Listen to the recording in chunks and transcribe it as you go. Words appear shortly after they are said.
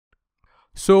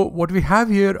So what we have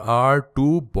here are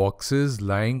two boxes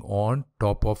lying on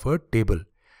top of a table.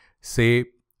 Say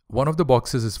one of the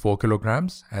boxes is 4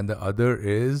 kilograms and the other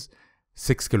is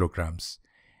 6 kilograms.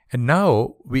 And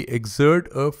now we exert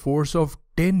a force of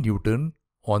 10 Newton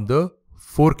on the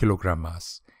 4 kilogram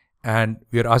mass. And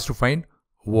we are asked to find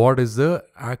what is the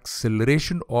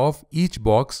acceleration of each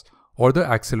box or the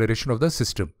acceleration of the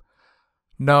system.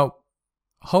 Now,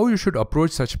 how you should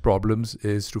approach such problems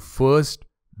is to first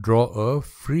draw a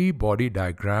free body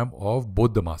diagram of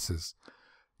both the masses.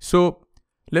 So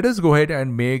let us go ahead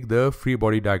and make the free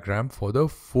body diagram for the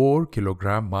 4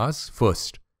 kilogram mass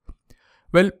first.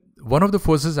 Well, one of the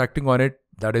forces acting on it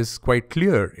that is quite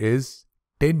clear is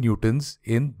 10 newtons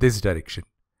in this direction.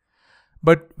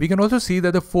 But we can also see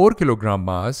that the 4 kilogram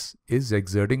mass is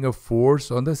exerting a force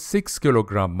on the 6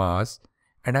 kilogram mass,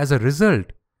 and as a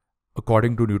result,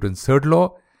 according to Newton's third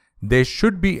law, there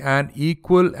should be an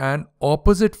equal and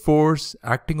opposite force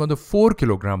acting on the 4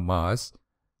 kilogram mass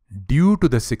due to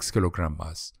the 6 kilogram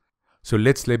mass. So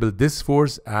let's label this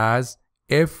force as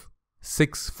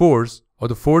F6 force, or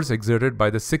the force exerted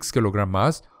by the 6 kilogram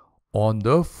mass on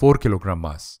the 4 kilogram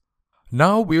mass.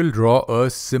 Now we will draw a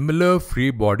similar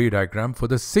free body diagram for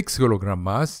the 6 kilogram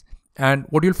mass, and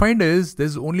what you'll find is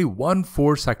there's only one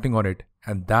force acting on it,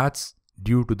 and that's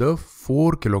due to the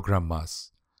 4 kilogram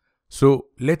mass. So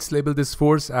let's label this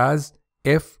force as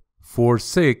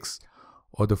F46,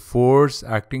 or the force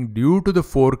acting due to the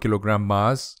 4 kilogram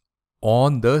mass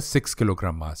on the 6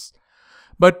 kilogram mass.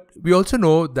 But we also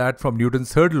know that from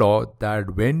Newton's third law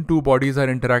that when two bodies are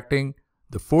interacting,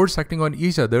 the force acting on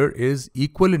each other is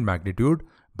equal in magnitude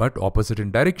but opposite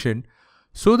in direction.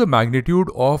 So the magnitude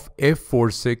of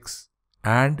F46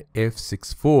 and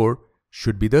F64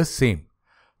 should be the same.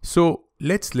 So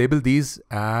let's label these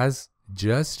as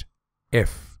just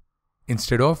F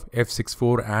instead of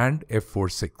F64 and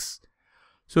F46.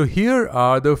 So here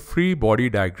are the free body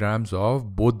diagrams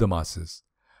of both the masses.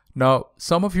 Now,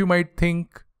 some of you might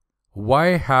think,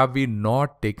 why have we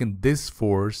not taken this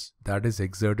force that is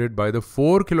exerted by the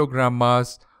 4 kilogram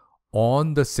mass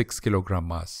on the 6 kilogram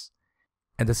mass?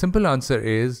 And the simple answer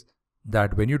is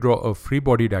that when you draw a free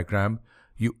body diagram,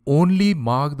 you only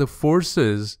mark the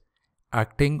forces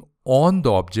acting on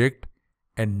the object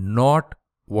and not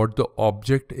what the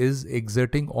object is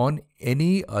exerting on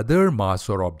any other mass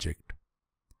or object.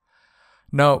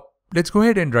 Now, let's go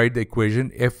ahead and write the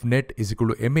equation F net is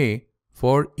equal to ma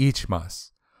for each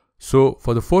mass. So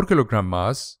for the 4 kilogram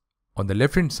mass, on the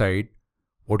left hand side,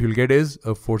 what you'll get is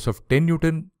a force of 10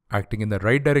 Newton acting in the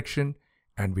right direction,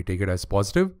 and we take it as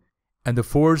positive, and the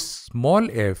force small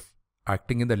f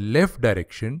acting in the left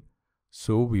direction,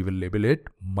 so we will label it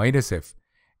minus f,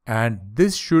 and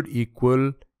this should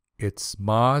equal its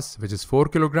mass, which is 4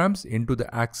 kilograms, into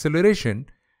the acceleration,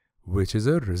 which is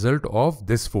a result of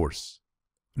this force.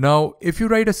 Now, if you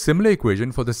write a similar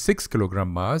equation for the 6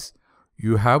 kilogram mass,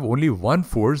 you have only one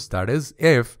force, that is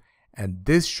F, and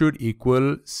this should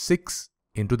equal 6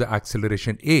 into the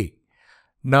acceleration A.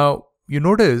 Now, you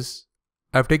notice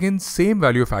I've taken same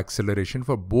value of acceleration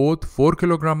for both 4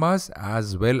 kilogram mass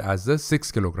as well as the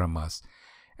 6 kilogram mass.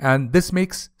 And this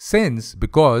makes sense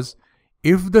because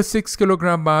if the 6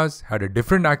 kilogram mass had a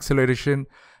different acceleration,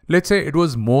 let's say it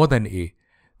was more than A,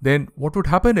 then what would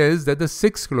happen is that the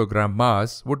 6 kilogram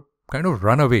mass would kind of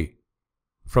run away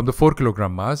from the 4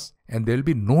 kilogram mass and there will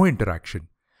be no interaction.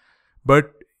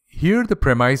 But here the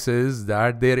premise is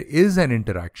that there is an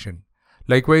interaction.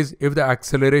 Likewise, if the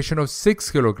acceleration of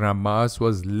 6 kilogram mass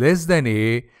was less than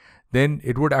A, then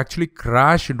it would actually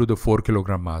crash into the 4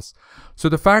 kilogram mass. So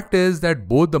the fact is that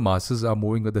both the masses are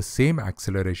moving with the same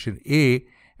acceleration A,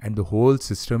 and the whole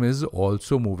system is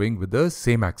also moving with the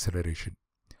same acceleration.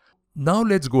 Now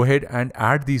let's go ahead and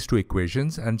add these two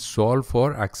equations and solve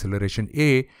for acceleration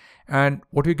A, and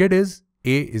what we get is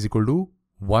A is equal to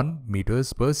 1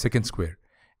 meters per second square.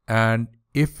 And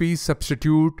if we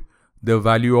substitute the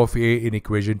value of A in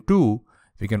equation 2,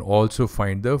 we can also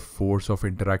find the force of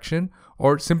interaction,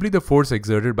 or simply the force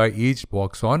exerted by each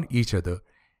box on each other,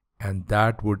 and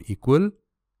that would equal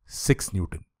 6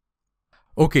 Newton.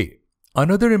 Okay,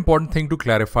 another important thing to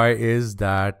clarify is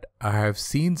that I have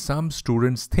seen some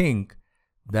students think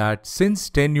that since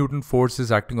 10 Newton force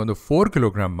is acting on the 4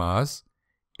 kilogram mass,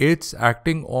 it's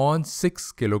acting on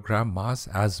 6 kilogram mass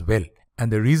as well.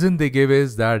 And the reason they give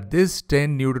is that this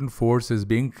 10 Newton force is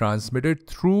being transmitted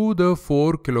through the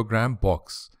 4 kilogram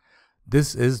box.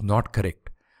 This is not correct.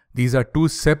 These are two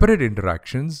separate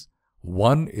interactions.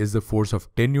 One is the force of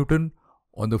 10 Newton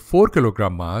on the 4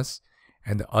 kilogram mass,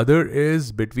 and the other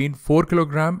is between 4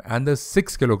 kilogram and the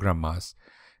 6 kilogram mass.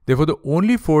 Therefore, the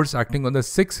only force acting on the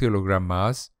 6 kilogram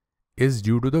mass is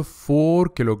due to the 4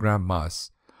 kilogram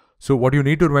mass. So what you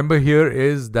need to remember here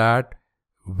is that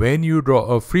when you draw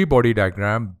a free body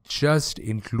diagram, just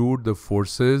include the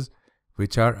forces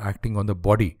which are acting on the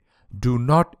body. Do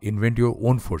not invent your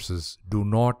own forces. Do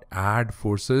not add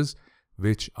forces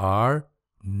which are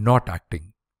not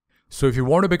acting. So if you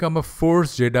want to become a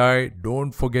Force Jedi,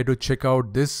 don't forget to check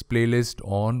out this playlist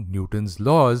on Newton's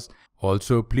laws.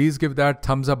 Also, please give that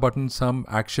thumbs up button some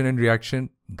action and reaction.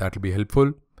 That will be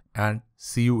helpful. And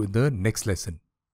see you in the next lesson.